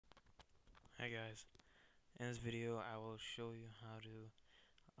Hi guys, in this video I will show you how to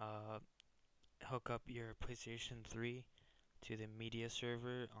hook up your PlayStation 3 to the media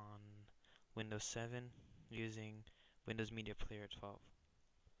server on Windows 7 using Windows Media Player 12.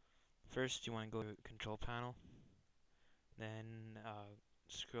 First you want to go to Control Panel, then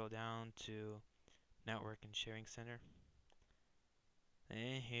scroll down to Network and Sharing Center.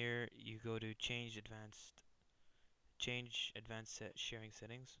 And here you go to Change Advanced Sharing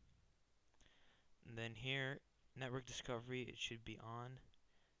Settings. And then here, Network Discovery, it should be on,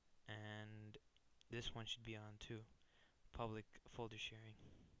 and this one should be on too, public folder sharing.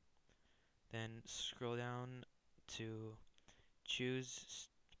 Then scroll down to choose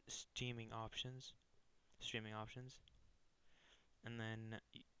streaming options, and then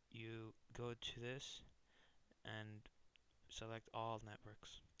you go to this and select all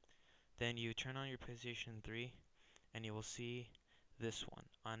networks. Then you turn on your PlayStation 3 and you will see this one,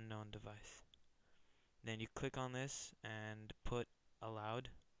 unknown device. Then you click on this and put allowed,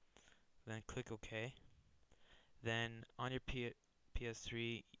 then click OK. Then on your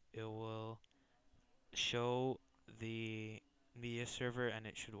PS3 it will show the media server and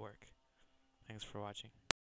it should work. Thanks for watching.